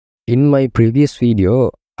In my previous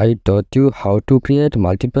video, I taught you how to create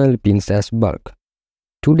multiple pins as bulk.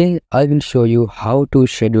 Today, I will show you how to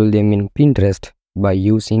schedule them in Pinterest by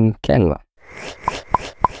using Canva.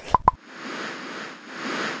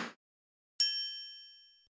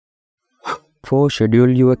 For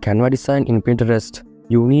schedule your Canva design in Pinterest,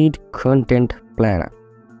 you need Content Planner.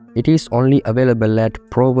 It is only available at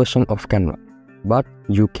Pro version of Canva, but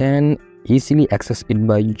you can easily access it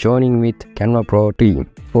by joining with Canva Pro team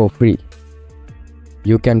for free.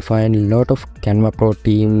 You can find a lot of Canva Pro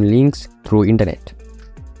team links through internet.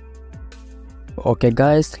 Okay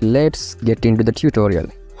guys, let's get into the tutorial.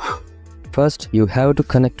 First, you have to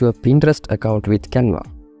connect your Pinterest account with Canva.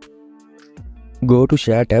 Go to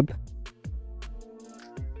Share tab.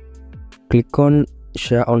 Click on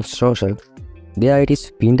Share on Social. There it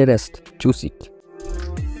is, Pinterest. Choose it.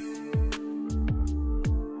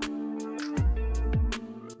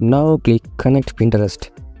 Now click Connect Pinterest.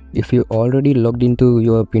 If you already logged into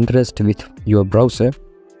your Pinterest with your browser,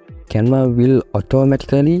 Canva will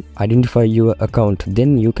automatically identify your account,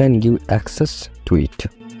 then you can give access to it.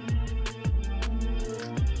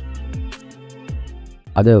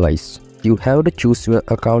 Otherwise, you have to choose your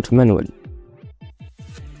account manually.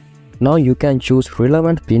 Now you can choose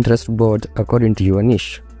relevant Pinterest board according to your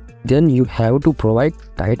niche. Then you have to provide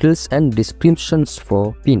titles and descriptions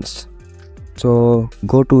for pins. So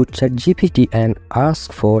go to ChatGPT and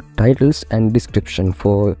ask for titles and description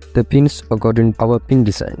for the pins according to our pin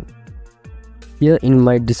design. Here in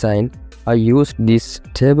my design, I used this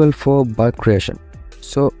table for bulk creation.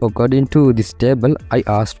 So according to this table, I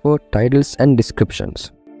asked for titles and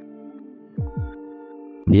descriptions.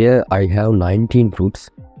 Here I have 19 fruits,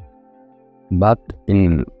 but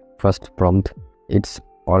in first prompt, it's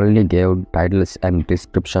only gave titles and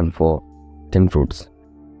description for 10 fruits.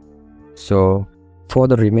 So for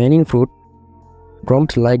the remaining fruit,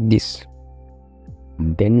 prompt like this.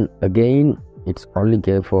 Then again, it's only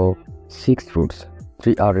gave for 6 fruits,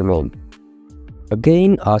 3 are remain.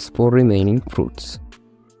 Again ask for remaining fruits.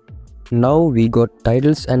 Now we got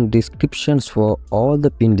titles and descriptions for all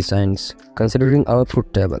the pin designs considering our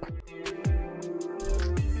fruit table.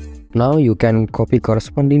 Now you can copy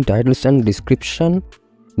corresponding titles and description,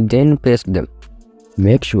 then paste them.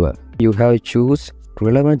 Make sure you have choose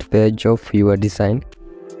relevant page of your design.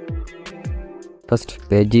 First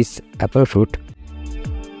page is apple fruit.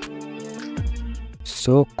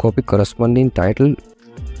 So copy corresponding title,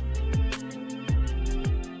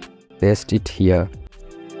 paste it here.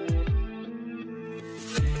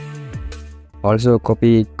 Also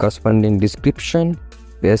copy corresponding description,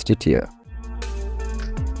 paste it here.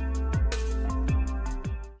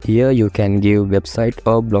 Here you can give website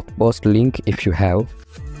or blog post link if you have.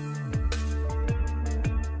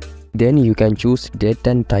 Then you can choose date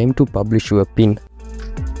and time to publish your pin.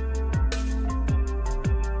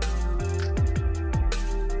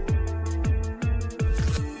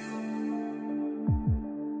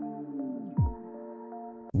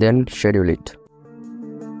 Then schedule it.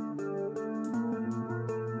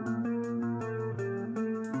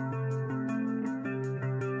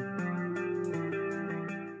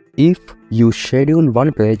 If you schedule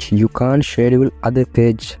one page, you can't schedule other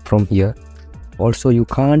page from here. Also, you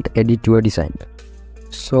can't edit your design.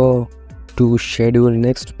 So to schedule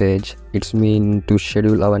next page, it's mean to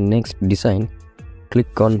schedule our next design,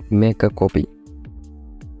 click on make a copy.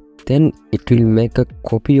 Then it will make a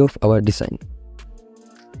copy of our design.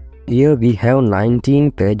 Here we have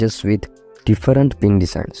 19 pages with different pin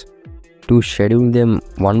designs. To schedule them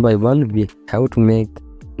one by one, we have to make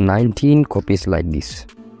 19 copies like this.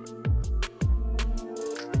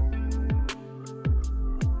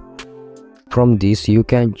 From this, you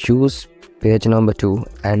can choose page number 2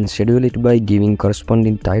 and schedule it by giving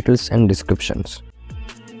corresponding titles and descriptions.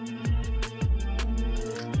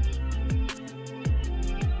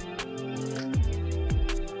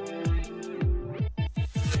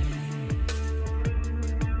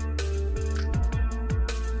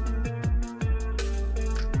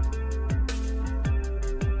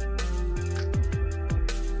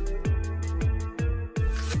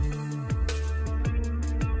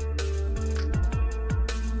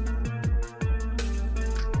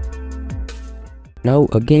 Now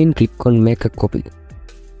again click on make a copy.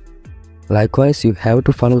 Likewise, you have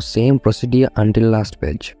to follow same procedure until last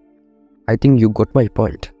page. I think you got my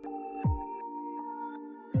point.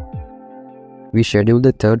 We schedule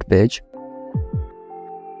the third page.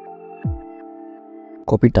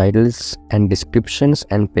 Copy titles and descriptions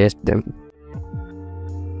and paste them.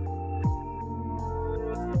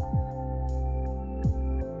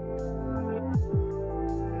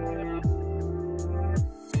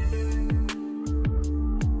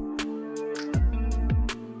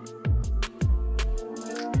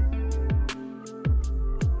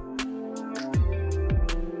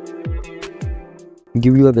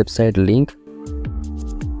 Give your website link.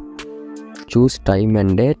 Choose time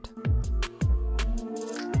and date.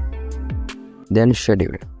 Then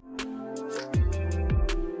schedule.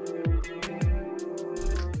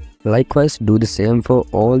 Likewise, do the same for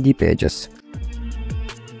all the pages.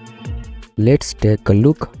 Let's take a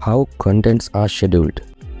look how contents are scheduled.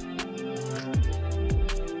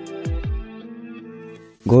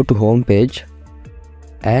 Go to home page,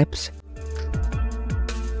 apps,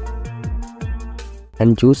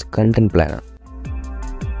 and choose Content Planner.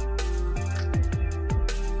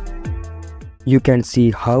 You can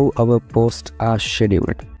see how our posts are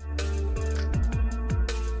scheduled.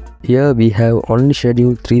 Here we have only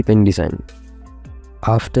scheduled 3 pin designs.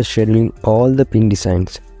 After scheduling all the pin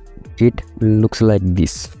designs, it looks like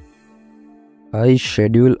this. I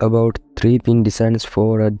schedule about 3 pin designs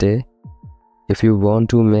for a day. If you want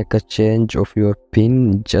to make a change of your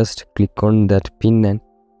pin, just click on that pin and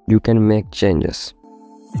you can make changes.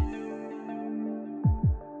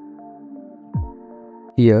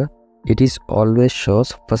 Here, it is always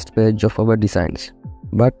shows first page of our designs,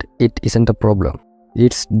 but it isn't a problem.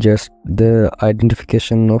 It's just the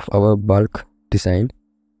identification of our bulk design.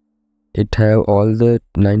 It have all the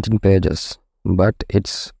 19 pages, but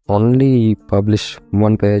it's only publish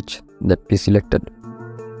one page that we selected.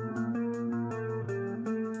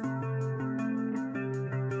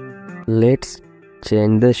 Let's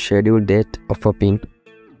change the schedule date of a pin.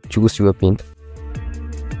 Choose your pin.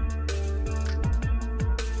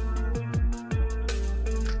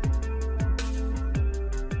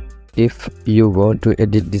 If you want to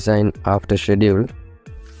edit design after schedule,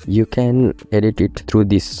 you can edit it through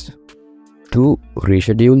this. To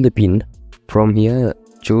reschedule the pin, from here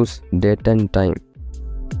choose date and time.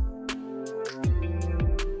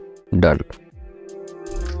 Done.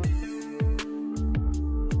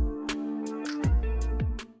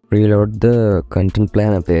 Reload the Content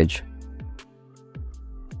Planner page.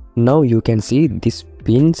 Now you can see this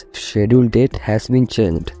pin's schedule date has been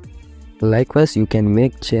changed. Likewise, you can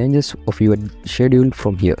make changes of your schedule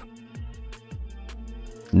from here.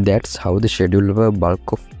 That's how to schedule a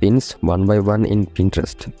bulk of pins one by one in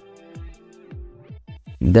Pinterest.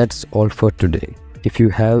 That's all for today. If you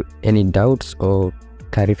have any doubts or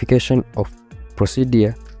clarification of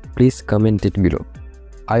procedure, please comment it below.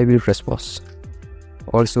 I will respond.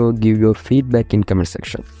 Also give your feedback in comment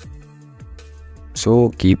section. So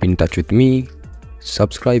keep in touch with me,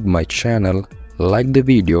 subscribe my channel, like the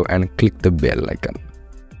video and click the bell icon.